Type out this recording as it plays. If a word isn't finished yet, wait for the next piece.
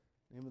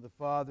In the name of the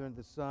Father, and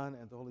the Son,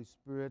 and the Holy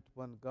Spirit,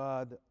 one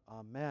God.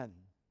 Amen.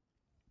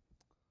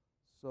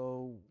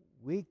 So,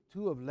 week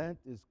 2 of Lent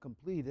is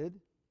completed.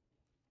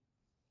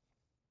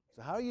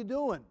 So, how are you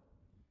doing?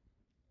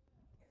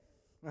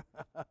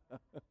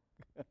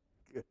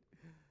 Good.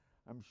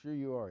 I'm sure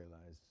you are,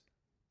 Elias.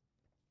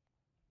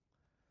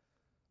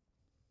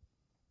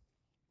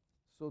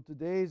 So,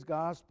 today's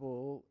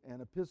gospel and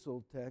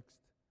epistle text,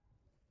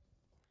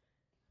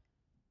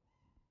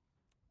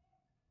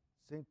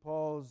 St.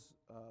 Paul's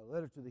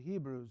letter to the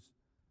Hebrews.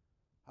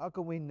 How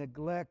can we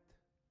neglect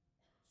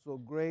so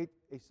great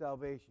a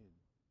salvation?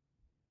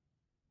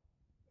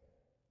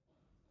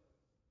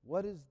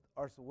 What is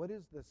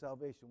the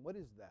salvation? What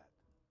is that?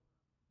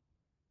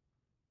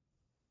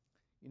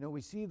 You know, we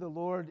see the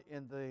Lord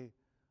in the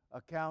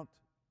account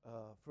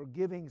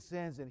forgiving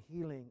sins and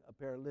healing a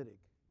paralytic.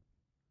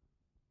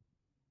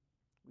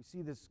 We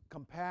see this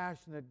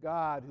compassionate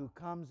God who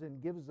comes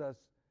and gives us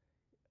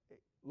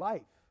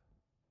life,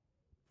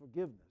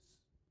 forgiveness.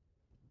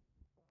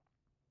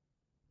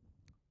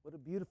 What a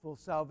beautiful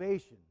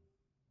salvation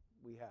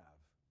we have.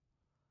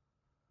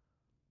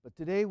 But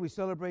today we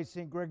celebrate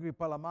St. Gregory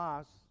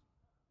Palamas,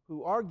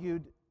 who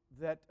argued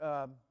that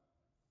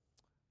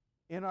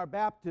in our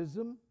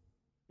baptism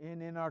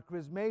and in our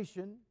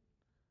chrismation,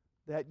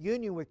 that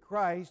union with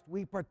Christ,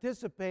 we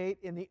participate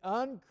in the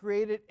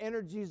uncreated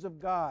energies of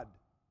God.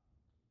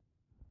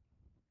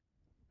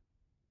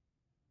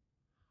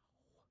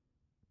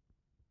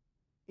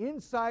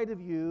 Inside of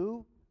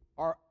you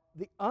are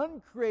the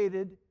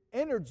uncreated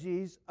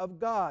energies of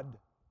God.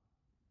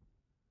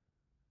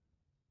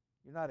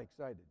 You're not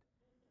excited.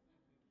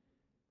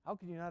 How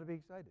can you not be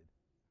excited?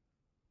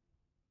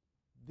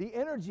 The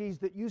energies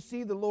that you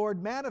see the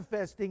Lord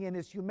manifesting in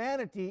His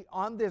humanity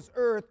on this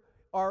earth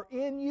are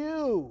in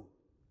you.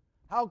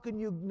 How can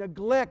you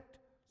neglect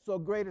so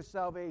great a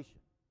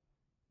salvation?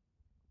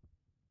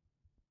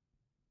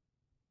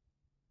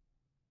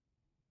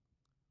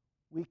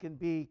 We can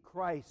be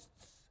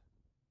Christ's,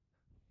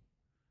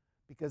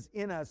 because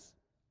in us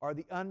are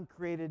the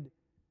uncreated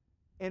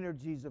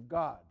energies of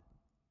God.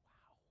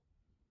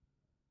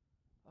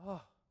 Wow.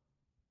 Oh.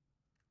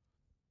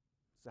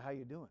 So how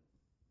you doing?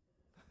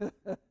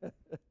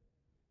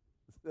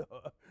 So,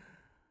 a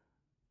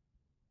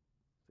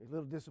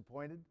little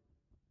disappointed?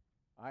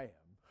 I am.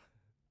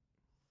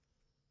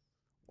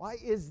 Why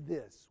is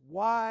this?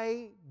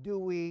 Why do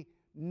we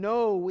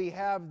know we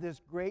have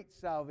this great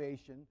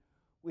salvation?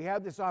 We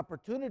have this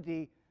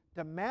opportunity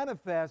to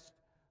manifest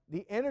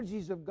the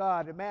energies of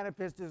God, to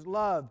manifest His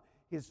love,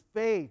 His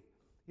faith,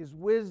 His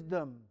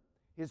wisdom,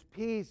 His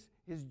peace,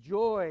 His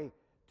joy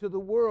to the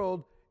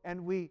world,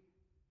 and we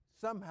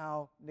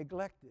somehow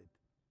neglect it.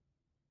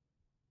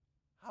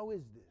 How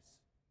is this?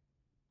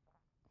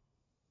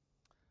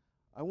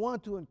 I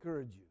want to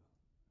encourage you.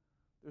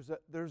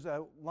 There's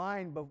a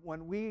line, but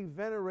when we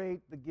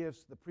venerate the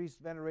gifts, the priests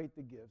venerate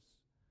the gifts,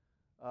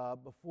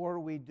 before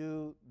we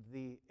do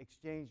the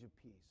exchange of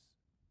peace.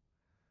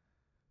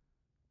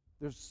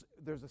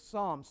 There's a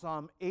psalm,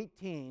 Psalm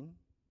 18.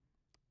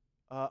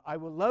 I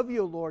will love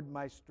you, Lord,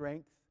 my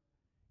strength.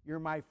 You're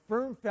my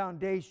firm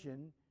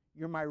foundation.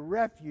 You're my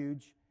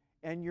refuge,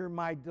 and you're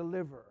my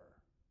deliverer.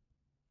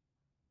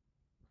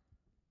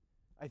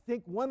 I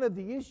think one of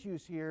the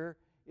issues here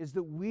is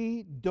that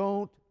we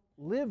don't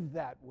live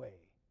that way.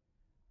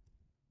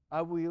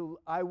 I will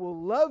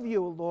love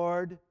you,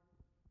 Lord,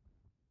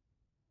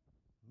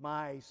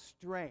 my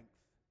strength.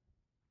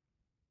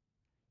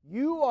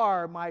 You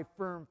are my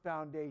firm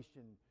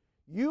foundation.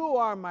 You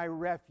are my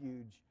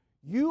refuge.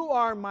 You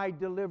are my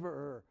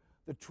deliverer.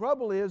 The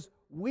trouble is,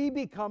 we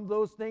become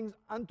those things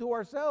unto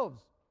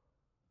ourselves.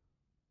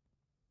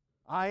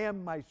 I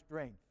am my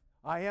strength.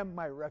 I am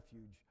my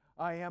refuge.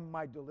 I am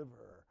my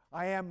deliverer.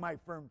 I am my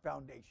firm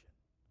foundation.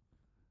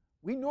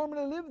 We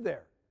normally live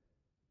there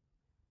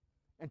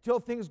until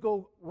things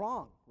go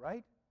wrong,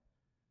 right?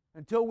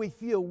 Until we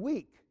feel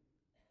weak.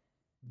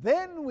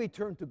 Then we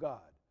turn to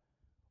God.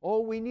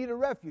 Oh, we need a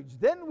refuge.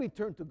 Then we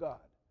turn to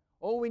God.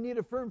 Oh, we need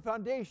a firm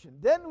foundation.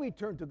 Then we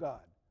turn to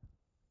God.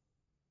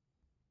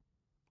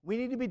 We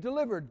need to be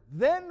delivered.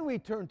 Then we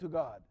turn to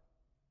God.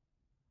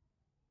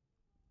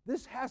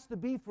 This has to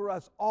be for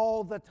us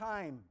all the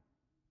time.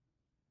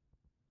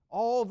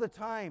 All the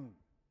time.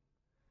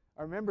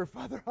 I remember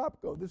Father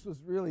Hopko.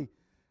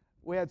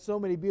 We had so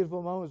many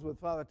beautiful moments with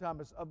Father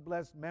Thomas of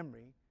blessed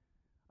memory.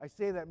 I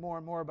say that more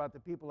and more about the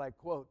people I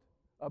quote,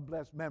 of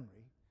blessed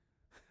memory.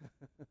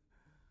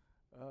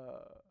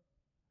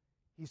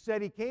 He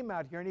said he came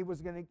out here and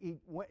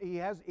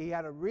he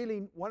had a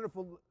really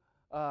wonderful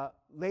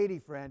lady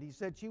friend. He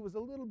said she was a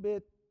little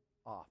bit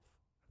off,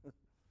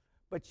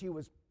 but she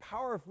was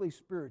powerfully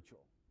spiritual.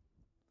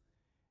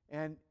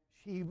 And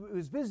he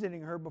was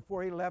visiting her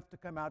before he left to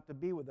come out to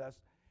be with us.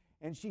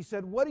 And she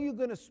said, "What are you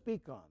going to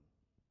speak on?"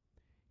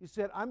 He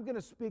said, "I'm going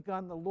to speak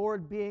on the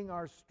Lord being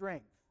our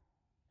strength."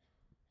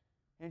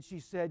 And she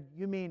said,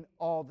 "You mean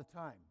all the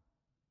time?"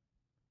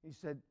 He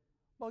said,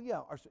 "Well,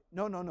 yeah."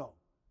 No.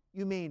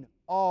 You mean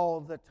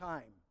all the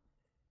time.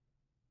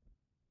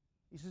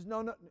 He says,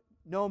 No.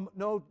 No,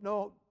 no,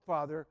 no,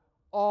 Father,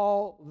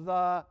 all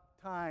the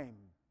time.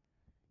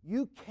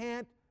 You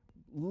can't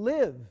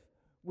live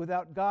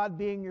without God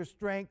being your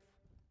strength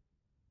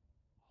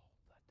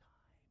all the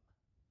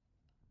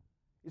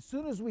time. As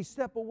soon as we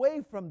step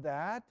away from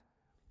that,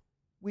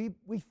 we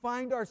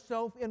find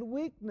ourselves in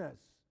weakness.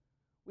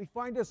 We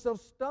find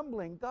ourselves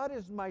stumbling. God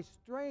is my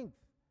strength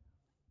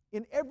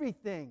in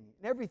everything,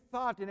 in every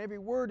thought, in every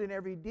word, in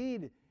every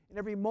deed, in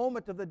every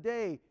moment of the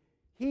day.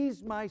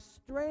 He's my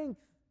strength.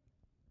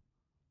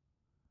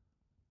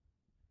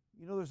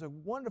 You know, there's a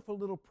wonderful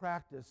little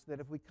practice that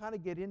if we kind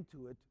of get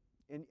into it,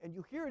 and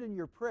you hear it in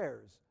your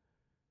prayers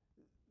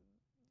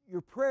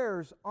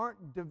aren't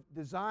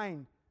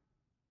designed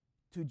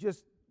to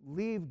just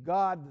leave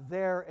God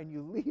there and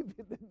you leave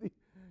it.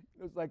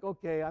 It's like,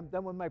 okay, I'm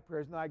done with my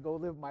prayers. Now I go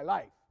live my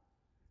life.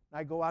 And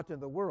I go out to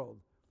the world.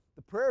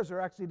 The prayers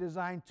are actually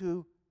designed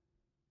to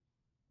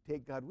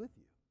take God with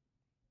you.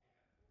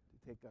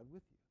 To take God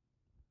with you.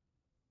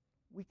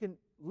 We can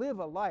live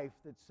a life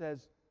that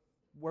says,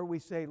 where we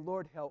say,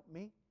 Lord, help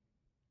me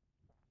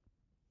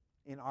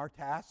in our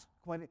task.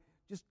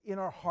 Just in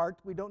our heart,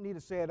 we don't need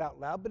to say it out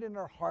loud, but in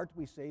our heart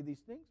we say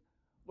these things.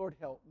 Lord,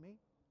 help me.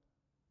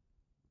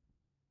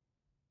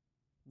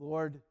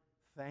 Lord,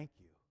 thank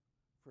you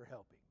for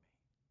helping me.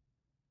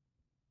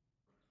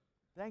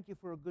 Thank you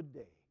for a good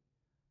day.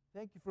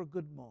 Thank you for a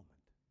good moment.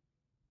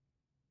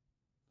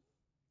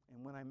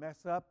 And when I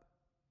mess up,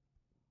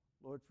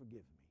 Lord, forgive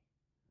me.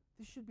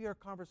 This should be our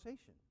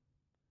conversation.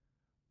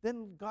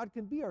 Then God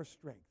can be our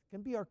strength,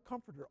 can be our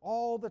comforter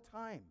all the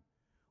time.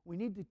 We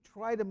need to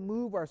try to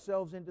move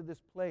ourselves into this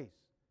place.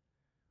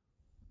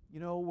 You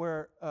know,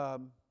 where,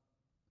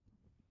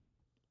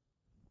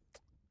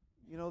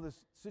 this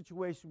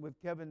situation with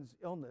Kevin's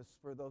illness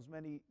for those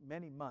many,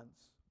 many months.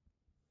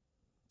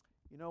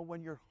 You know,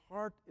 when your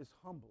heart is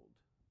humbled,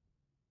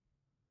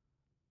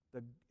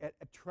 it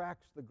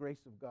attracts the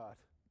grace of God.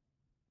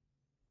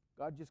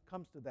 God just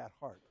comes to that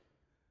heart.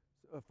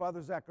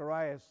 Father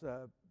Zacharias,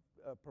 a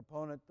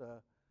proponent,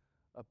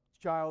 a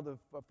child of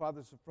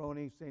Father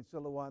Sophrony, St.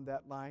 Silouan,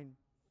 that line,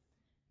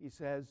 he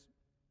says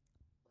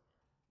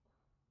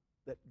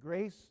that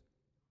grace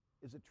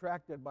is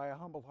attracted by a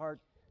humble heart.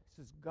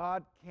 He says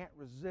God can't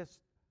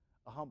resist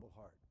a humble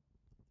heart.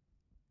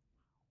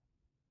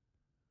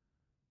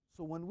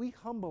 So when we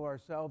humble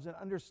ourselves and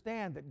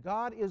understand that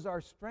God is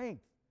our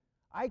strength,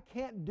 I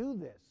can't do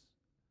this.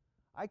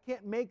 I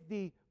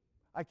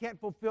can't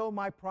fulfill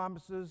my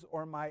promises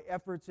or my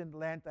efforts in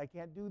Lent. I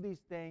can't do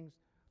these things.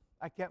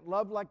 I can't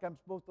love like I'm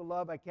supposed to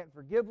love. I can't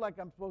forgive like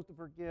I'm supposed to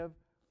forgive.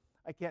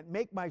 I can't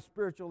make my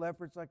spiritual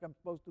efforts like I'm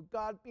supposed to.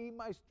 God, be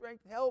my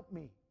strength. Help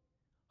me.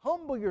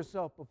 Humble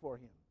yourself before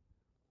Him.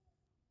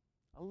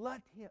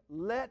 Let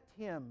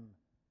Him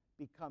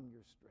become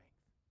your strength.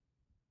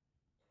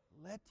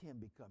 Let Him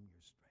become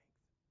your strength.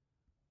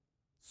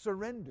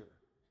 Surrender.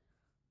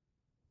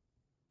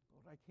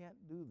 Lord, I can't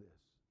do this.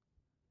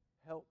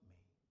 Help me.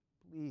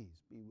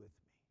 Please be with me.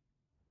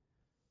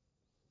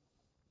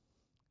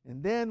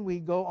 And then we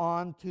go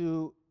on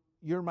to,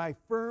 you're my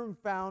firm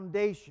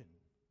foundation.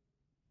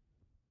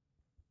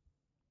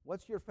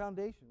 What's your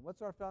foundation?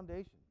 What's our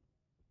foundation?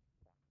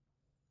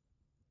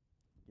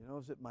 You know,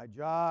 is it my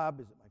job?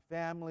 Is it my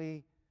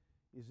family?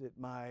 Is it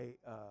my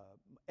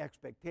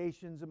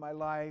expectations in my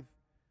life?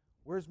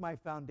 Where's my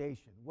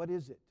foundation? What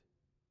is it?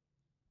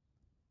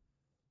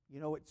 You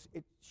know,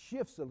 it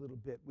shifts a little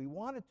bit. We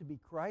want it to be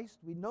Christ.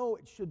 We know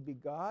it should be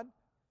God,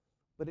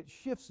 but it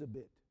shifts a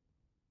bit.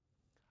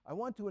 I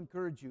want to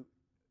encourage you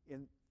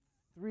in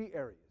 3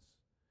 areas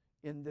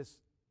in this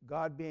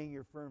God being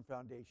your firm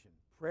foundation: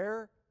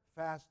 prayer,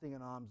 fasting,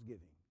 and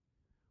almsgiving,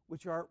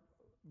 which are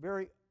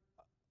very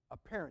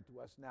apparent to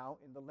us now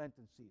in the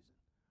Lenten season.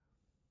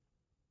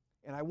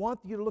 And I want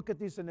you to look at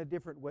this in a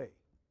different way.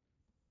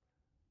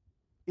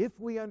 If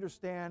we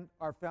understand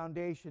our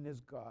foundation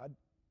is God,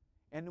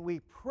 and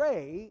we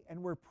pray,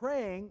 and we're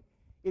praying,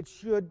 it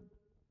should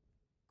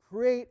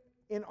create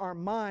in our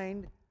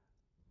mind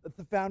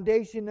the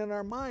foundation in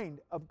our mind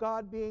of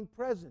God being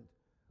present.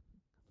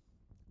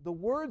 The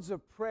words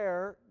of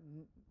prayer,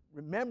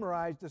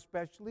 memorized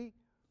especially,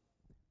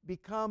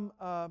 become,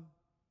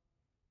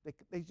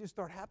 they just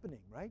start happening,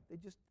 right? They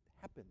just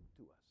happen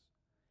to us.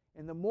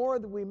 And the more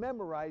that we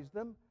memorize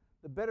them,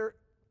 the better,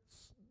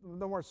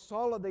 the more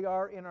solid they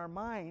are in our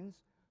minds,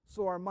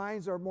 so our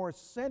minds are more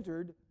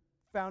centered,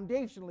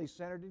 foundationally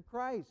centered in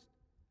Christ.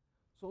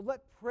 So let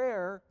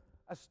prayer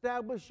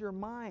establish your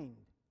mind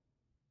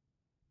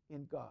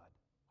in God.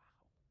 Wow.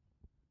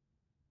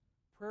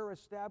 Prayer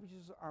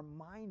establishes our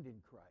mind in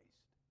Christ,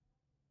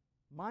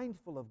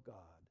 mindful of God.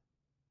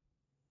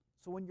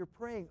 So when you're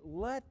praying,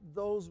 let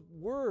those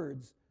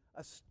words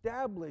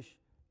establish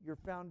your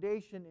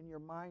foundation in your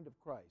mind of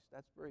Christ.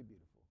 That's very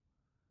beautiful.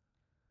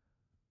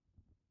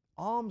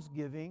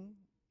 Almsgiving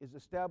is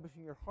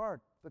establishing your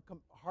heart, the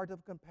heart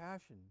of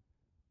compassion,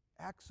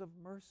 acts of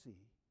mercy.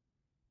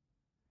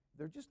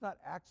 They're just not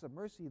acts of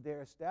mercy, they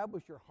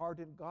establish your heart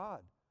in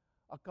God,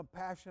 a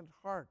compassionate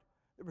heart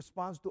that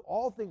responds to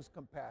all things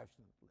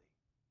compassionately.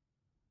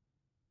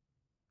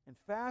 And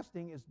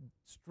fasting is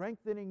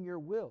strengthening your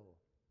will.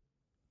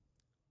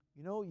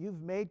 You know,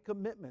 you've made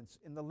commitments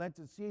in the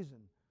Lenten season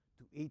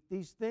to eat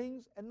these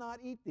things and not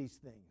eat these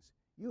things.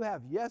 You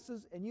have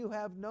yeses and you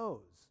have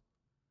nos.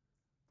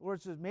 The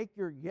Lord says, make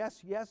your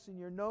yes, yes, and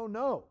your no,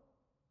 no.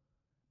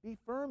 Be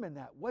firm in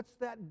that. What's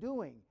that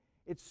doing?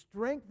 It's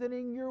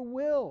strengthening your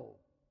will.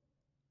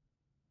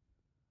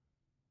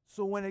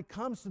 So when it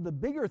comes to the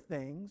bigger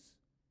things,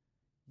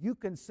 you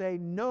can say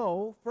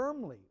no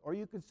firmly, or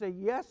you can say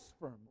yes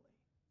firmly.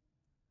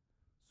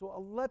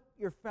 So let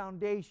your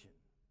foundation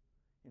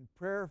in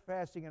prayer,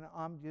 fasting, and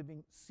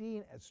almsgiving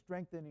seen as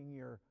strengthening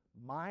your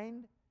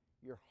mind,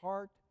 your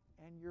heart,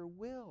 and your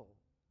will.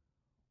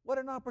 What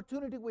an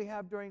opportunity we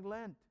have during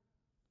Lent.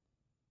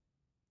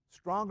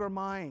 Stronger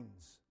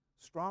minds,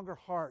 stronger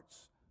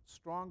hearts,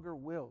 stronger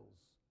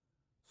wills,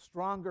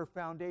 stronger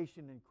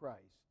foundation in Christ.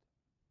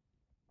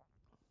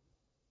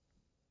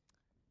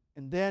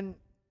 And then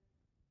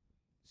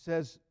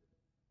says,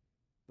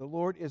 the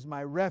Lord is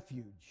my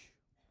refuge.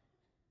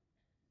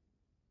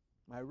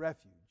 My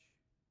refuge.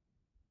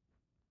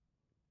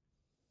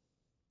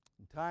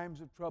 In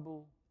times of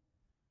trouble,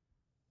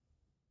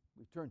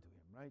 we turn to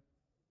Him, right?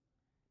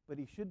 But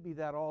He should be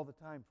that all the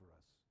time for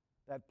us,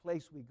 that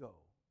place we go.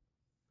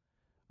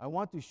 I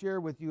want to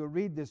share with you,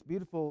 read this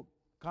beautiful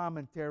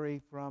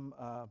commentary from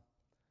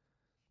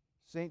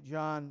St.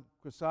 John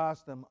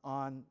Chrysostom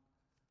on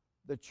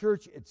the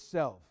church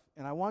itself.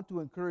 And I want to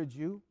encourage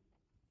you.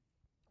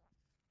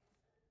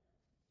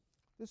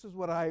 This is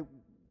what I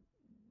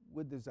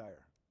would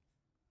desire.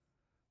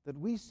 That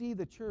we see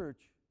the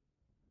church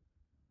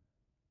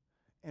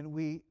and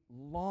we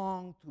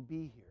long to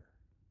be here.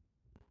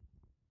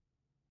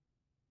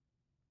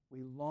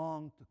 We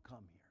long to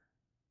come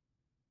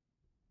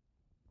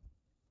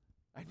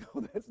here. I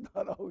know that's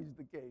not always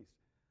the case.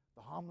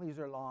 The homilies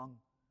are long.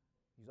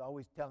 He's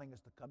always telling us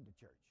to come to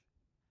church.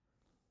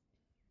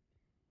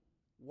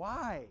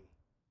 Why?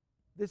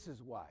 This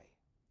is why.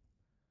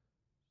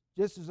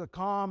 Just as a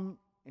calm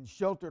and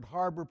sheltered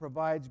harbor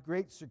provides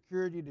great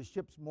security to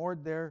ships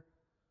moored there,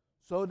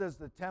 so does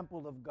the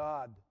temple of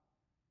God.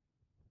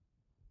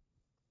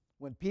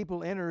 When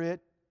people enter it,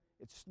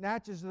 it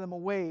snatches them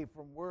away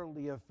from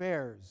worldly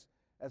affairs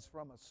as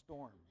from a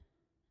storm,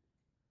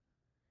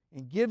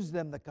 and gives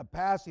them the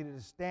capacity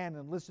to stand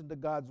and listen to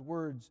God's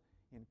words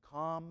in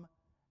calm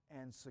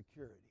and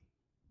security.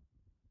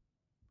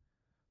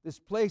 This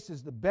place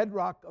is the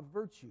bedrock of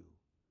virtue,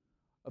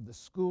 of the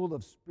school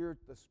of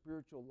the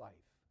spiritual life.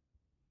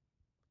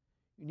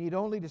 You need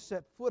only to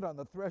set foot on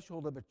the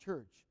threshold of a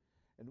church,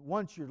 and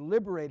once you're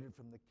liberated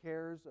from the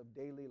cares of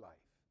daily life.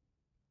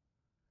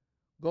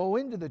 Go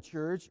into the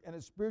church, and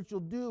a spiritual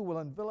dew will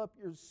envelop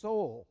your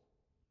soul.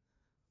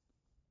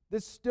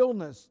 This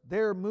stillness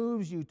there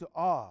moves you to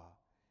awe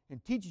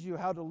and teaches you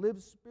how to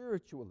live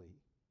spiritually.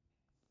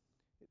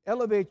 It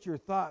elevates your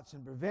thoughts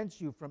and prevents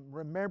you from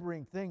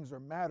remembering things or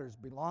matters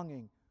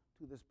belonging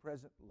to this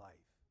present life.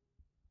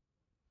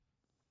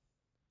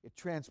 It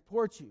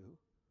transports you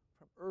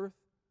from earth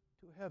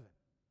to heaven.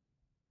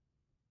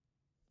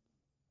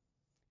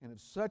 And if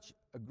such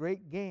a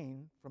great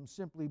gain from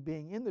simply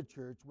being in the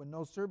church when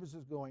no service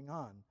is going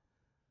on,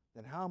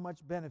 then how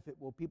much benefit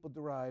will people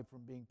derive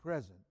from being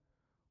present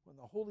when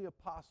the holy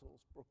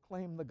apostles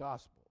proclaim the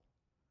gospel,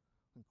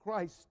 when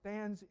Christ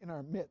stands in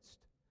our midst,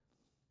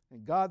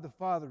 and God the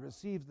Father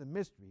receives the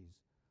mysteries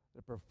that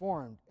are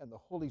performed, and the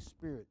Holy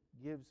Spirit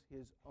gives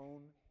His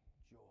own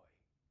joy.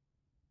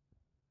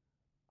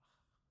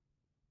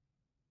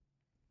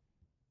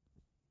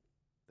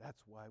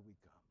 That's why we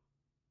come.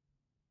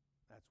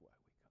 That's why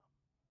we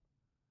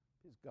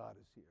come. Because God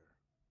is here.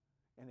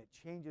 And it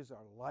changes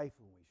our life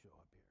when we show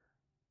up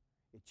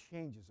here. It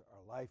changes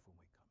our life when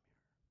we come here.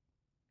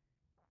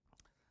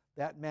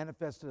 That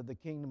manifested of the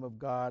kingdom of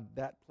God,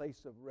 that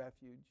place of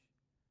refuge,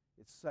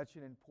 it's such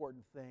an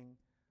important thing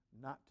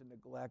not to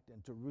neglect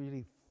and to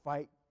really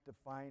fight to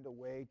find a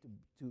way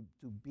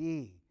to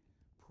be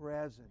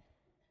present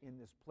in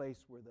this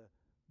place where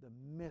the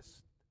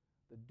mist,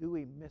 the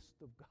dewy mist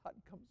of God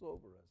comes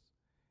over us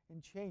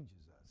and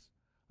changes us.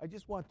 I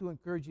just want to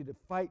encourage you to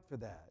fight for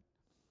that.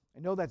 I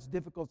know that's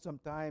difficult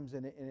sometimes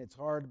and it's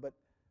hard, but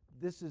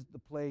this is the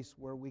place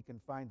where we can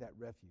find that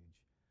refuge.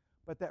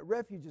 But that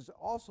refuge is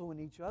also in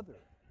each other.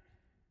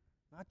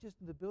 Not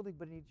just in the building,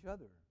 but in each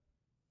other.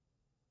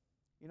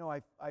 You know,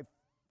 I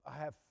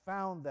have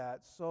found that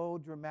so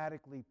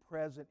dramatically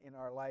present in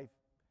our life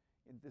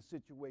in this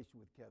situation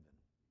with Kevin.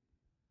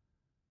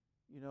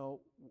 You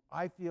know,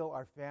 I feel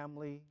our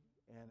family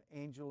and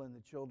Angel and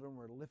the children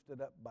were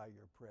lifted up by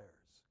your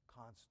prayers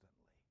constantly.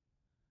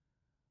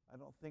 I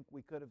don't think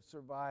we could have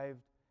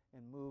survived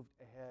and moved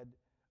ahead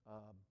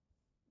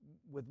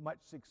with much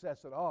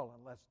success at all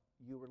unless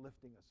you were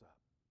lifting us up.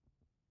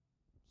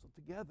 So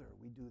together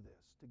we do this.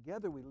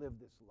 Together we live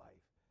this life.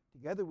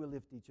 Together we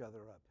lift each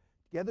other up.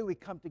 Together we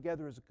come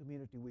together as a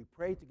community. We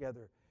pray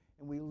together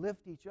and we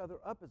lift each other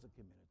up as a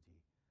community.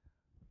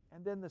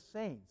 And then the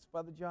saints.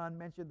 Father John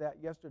mentioned that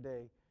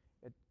yesterday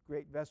at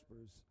Great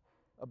Vespers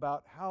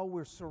about how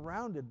we're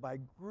surrounded by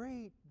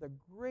the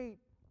great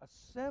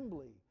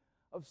assembly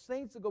of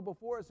saints that go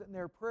before us in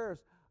their prayers.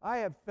 I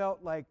have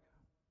felt like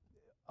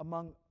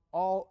among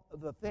all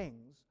the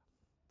things,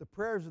 the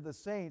prayers of the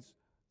saints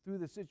through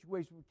the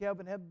situation with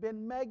Kevin have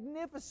been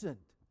magnificent,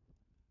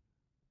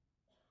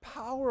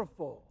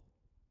 powerful.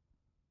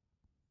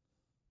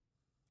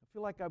 I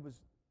feel like I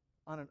was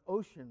on an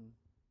ocean,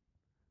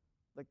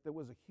 like there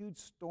was a huge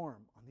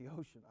storm on the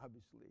ocean,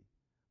 obviously,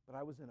 but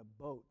I was in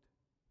a boat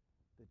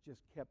that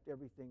just kept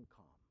everything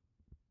calm.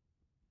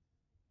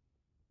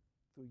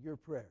 Through your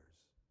prayers,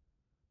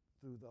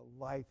 through the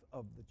life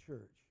of the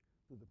church,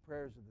 through the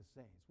prayers of the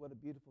saints. What a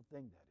beautiful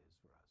thing that is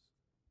for us.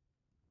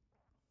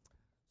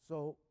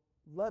 So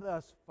let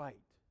us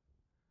fight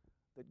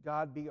that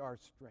God be our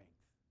strength.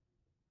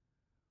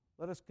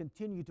 Let us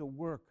continue to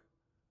work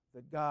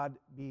that God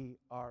be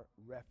our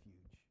refuge,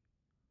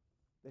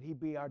 that He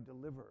be our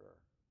deliverer,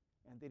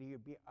 and that He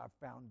be our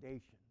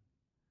foundation.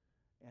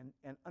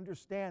 And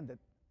understand that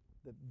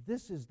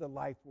this is the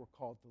life we're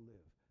called to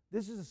live.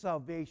 This is the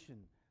salvation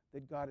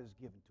that God has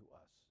given to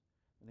us.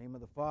 In the name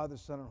of the Father,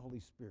 Son, and Holy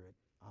Spirit.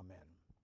 Amen.